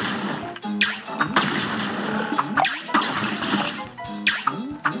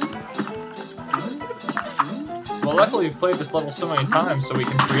 Well, luckily we've played this level so many times, so we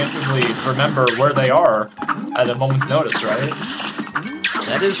can preemptively remember where they are at a moment's notice, right?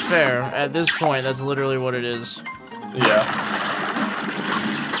 That is fair. At this point, that's literally what it is. Yeah.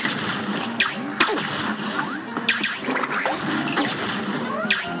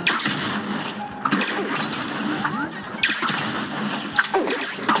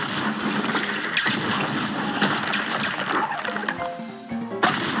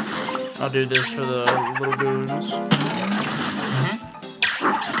 I'll do this for the little goons.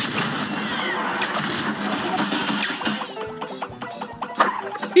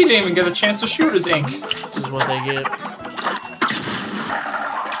 He didn't even get a chance to shoot his ink. This is what they get.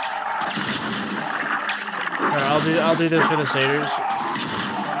 Alright, I'll do this for the satyrs.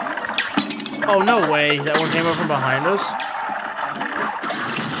 Oh no way! That one came up from behind us.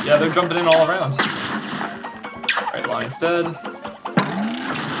 Yeah, they're jumping in all around. Right, lion's dead.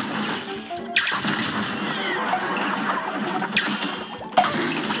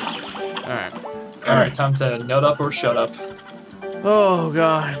 Alright. Alright, time to nut up or shut up. Oh,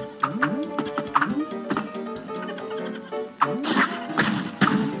 God.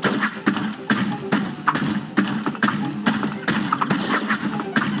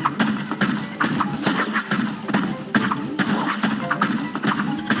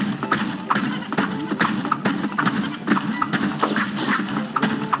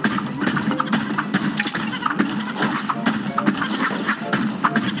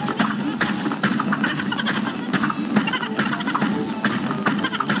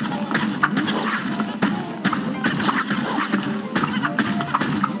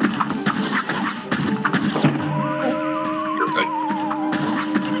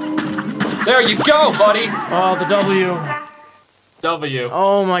 There you go, buddy! Oh, the W. W.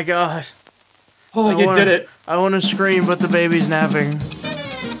 Oh my god. Oh, you did it. I want to scream, but the baby's napping.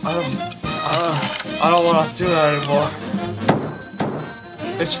 I don't want to do that anymore.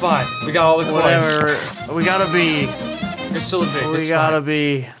 It's fine. We got all the coins. Whatever. We gotta be. It's still a bit. We gotta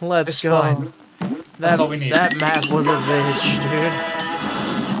be. Let's go. Fine. That's all we need. That map was a bitch, dude.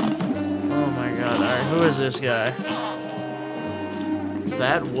 Oh my god. Alright, who is this guy?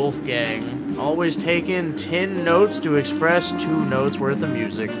 That Wolfgang. Always taking 10 notes to express 2 notes worth of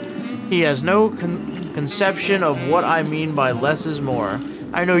music. He has no conception of what I mean by less is more.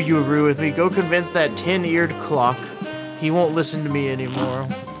 I know you agree with me. Go convince that 10-eared clock. He won't listen to me anymore.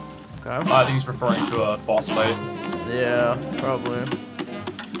 Okay. I think he's referring to a boss fight. Yeah, probably.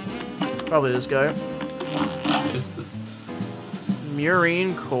 Probably this guy. Is the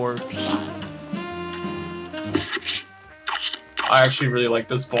Murine Corpse. I actually really like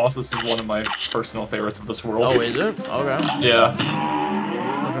this boss. This is one of my personal favorites of this world. Oh, is it? Okay. Yeah.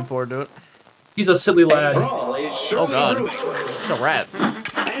 Looking forward to it. He's a silly lad. Oh god. It's a rat.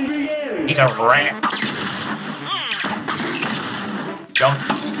 He's a rat. Jump.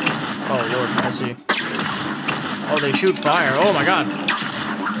 Oh lord, I see. Oh, they shoot fire. Oh my god.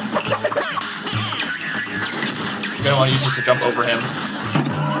 You're gonna want to use this to jump over him.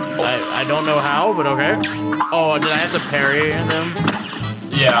 I don't know how, but okay. Oh, did I have to parry them?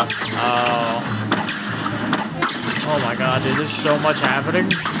 Yeah. Oh. Oh my god, dude, there's so much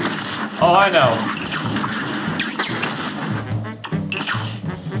happening. Oh, I know.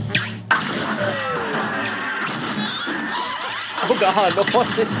 Oh god,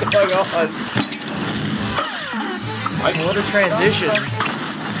 what is going on? What a transition.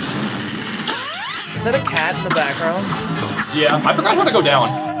 Is that a cat in the background? Yeah, I forgot how to go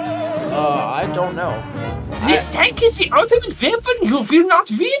down. I don't know. This tank is the ultimate weapon. You will not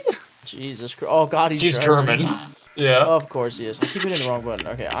win. Jesus Christ. Oh god, he's German. Yeah. Of course he is. I keep hitting the wrong button.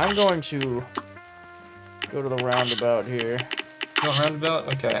 Okay, I'm going to go to the roundabout here. Go roundabout?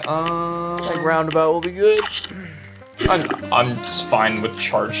 Okay. Like roundabout will be good. I'm just fine with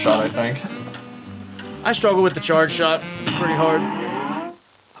charge shot, I think. I struggle with the charge shot pretty hard.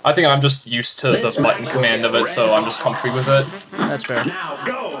 I think I'm just used to the button command of it, so I'm just comfy with it. That's fair. Now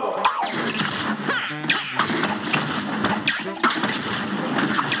go.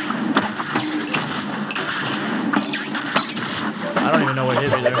 I don't even know what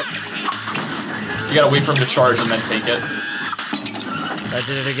hit me there. You gotta wait for him to charge and then take it. I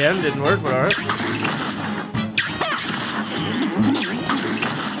did it again, didn't work, but alright.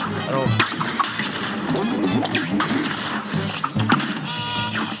 I don't...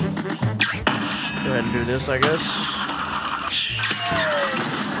 Go ahead and do this, I guess.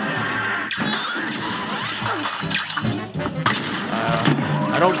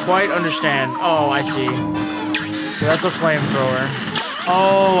 I don't quite understand. Oh, I see. So that's a flamethrower.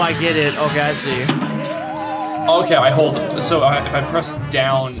 Oh, I get it. Okay, I see. Okay, I hold. So if I press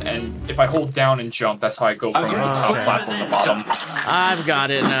down and if I hold down and jump, that's how I go from the top platform to the bottom. I've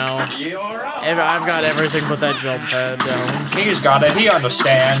got it now. I've got everything but that jump pad down. He's got it. He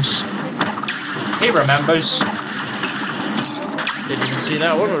understands. He remembers. Didn't even see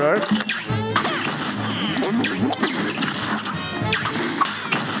that one, but alright.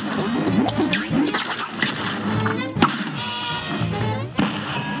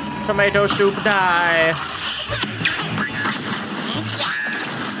 Tomato soup die.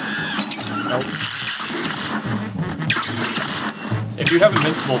 Nope. If you have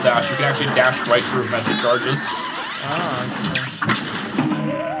invincible dash, you can actually dash right through him as he charges. Oh, interesting.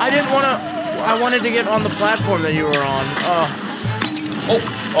 I didn't want to... I wanted to get on the platform that you were on. Oh,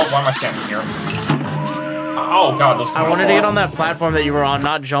 why am I standing here? Oh god, those. I wanted to get on that platform that you were on,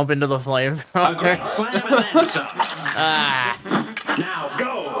 not jump into the flamethrower. Ah. Now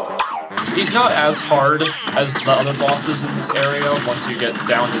go. He's not as hard as the other bosses in this area once you get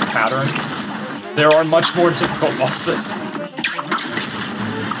down his pattern. There are much more difficult bosses.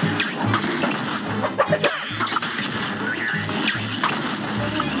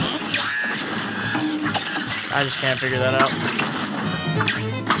 I just can't figure that out.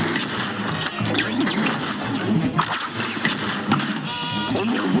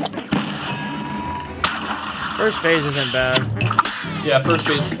 First phase isn't bad. Yeah,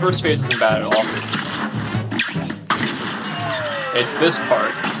 first phase isn't bad at all. It's this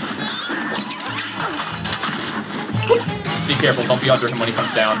part. Be careful, don't be under him when he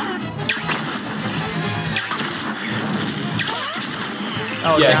comes down.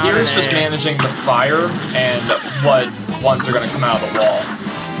 Oh, yeah, here it's just managing the fire and what ones are going to come out of the wall.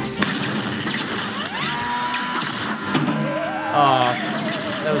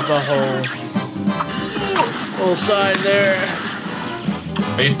 That was the whole side there.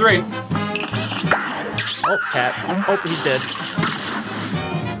 Phase 3. Oh, cat. Oh, he's dead.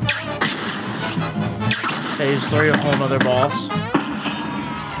 Phase 3, a whole nother boss.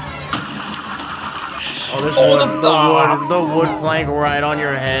 Oh, there's the wood plank right on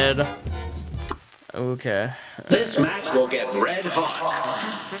your head. Okay. This match will get red hot.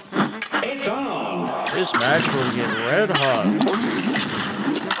 It's on. This match will get red hot.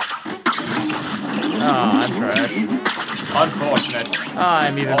 Ah, I'm trash. Unfortunate.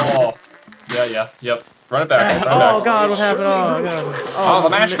 I'm even. Oh. Yeah. Yep. Run it back. Oh God, what happened? Oh God. Oh, the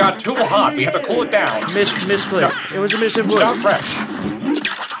match got too hot. We had to cool it down. Misclick. It was a misinput. Start fresh.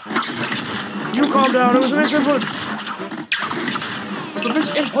 You calm down. It was a misinput. It's a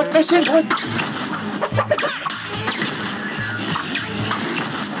misinput.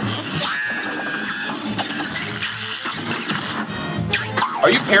 Are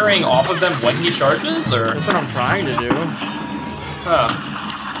you parrying off of them when he charges, or? That's what I'm trying to do. Huh.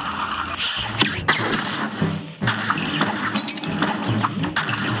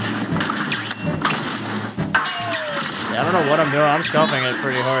 Yeah, I don't know what I'm doing. I'm scuffing it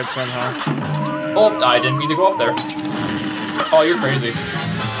pretty hard somehow. Oh, I didn't mean to go up there. Oh, you're crazy.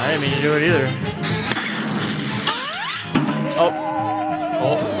 I didn't mean to do it either. Oh.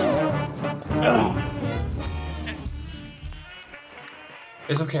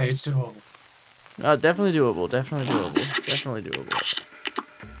 It's okay, it's doable. Definitely doable. Definitely doable. Definitely doable.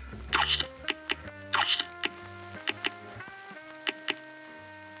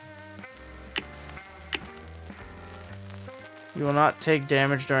 You will not take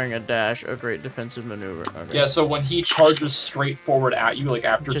damage during a dash, a great defensive maneuver. Okay. Yeah, so when he charges straight forward at you, like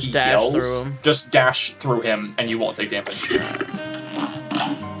after just he dash yells, through him. Just dash through him and you won't take damage. Yeah,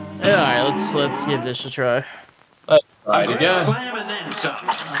 alright, let's give this a try. Right again. Slam and then stop.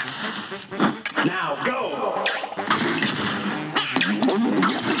 Now go.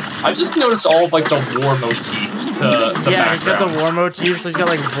 I just noticed all of like the war motif to the yeah, he's got the war motif, so he's got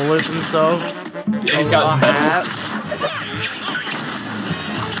like bullets and stuff. Yeah, he's got medals.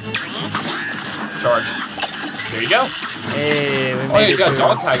 Charge. There you go. Hey, we made oh, yeah, he's got through.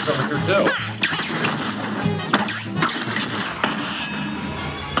 dog tags over here too.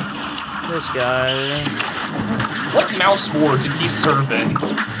 This guy. What mouse war did he serve in?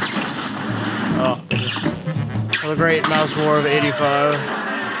 Oh, the great mouse war of '85.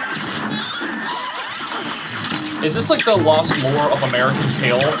 Is this like the lost lore of American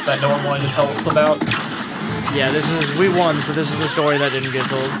Tail that no one wanted to tell us about? Yeah, we won, so this is the story that didn't get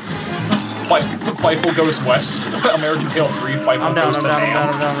told. Fightful goes west. American Tail 3, Fightful goes to Nam.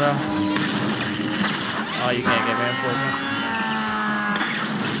 I'm down. Oh, you can't get me, unfortunately.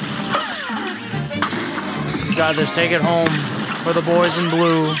 You got this, take it home for the boys in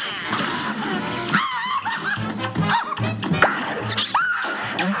blue.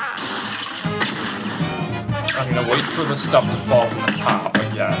 I'm gonna wait for the stuff to fall from the top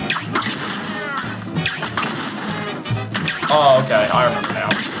again. Oh, okay, I remember now.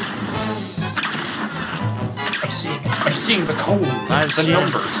 I'm seeing the code, the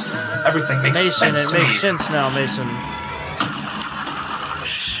numbers. Everything makes sense to me. It makes sense now, Mason.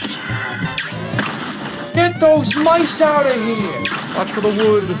 Get those mice out of here! Watch for the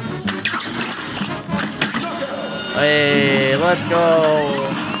wood. Hey, let's go.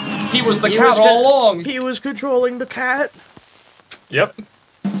 He was the cat all along. He was controlling the cat. Yep.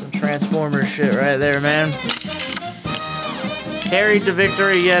 Some Transformers shit right there, man. Carried to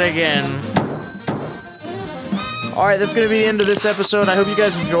victory yet again. Alright, that's going to be the end of this episode. I hope you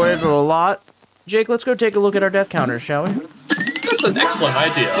guys enjoyed it a lot. Jake, let's go take a look at our death counters, shall we? That's an excellent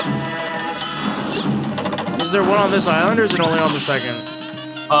idea. Is there one on this island, or is it only on the second?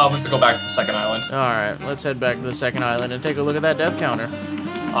 We have to go back to the second island. Alright, let's head back to the second island and take a look at that death counter.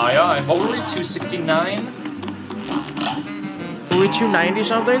 Aye, aye. What were we, 269? Were we 290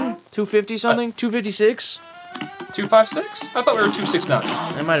 something? 250 something? 256? 256? I thought we were 269.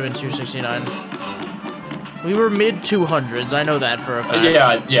 It might have been 269. We were mid-200s, I know that for a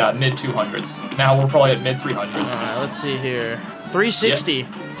fact. Yeah, mid-200s. Now we're probably at mid-300s. Alright, let's see here. 360. Yep.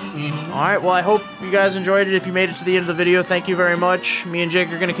 Mm-hmm. Alright, well, I hope you guys enjoyed it. If you made it to the end of the video, thank you very much. Me and Jake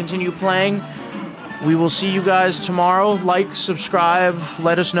are going to continue playing. We will see you guys tomorrow. Like, subscribe,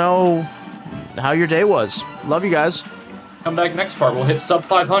 let us know how your day was. Love you guys. Come back next part, we'll hit sub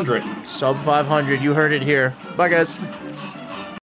 500. Sub 500, you heard it here. Bye, guys.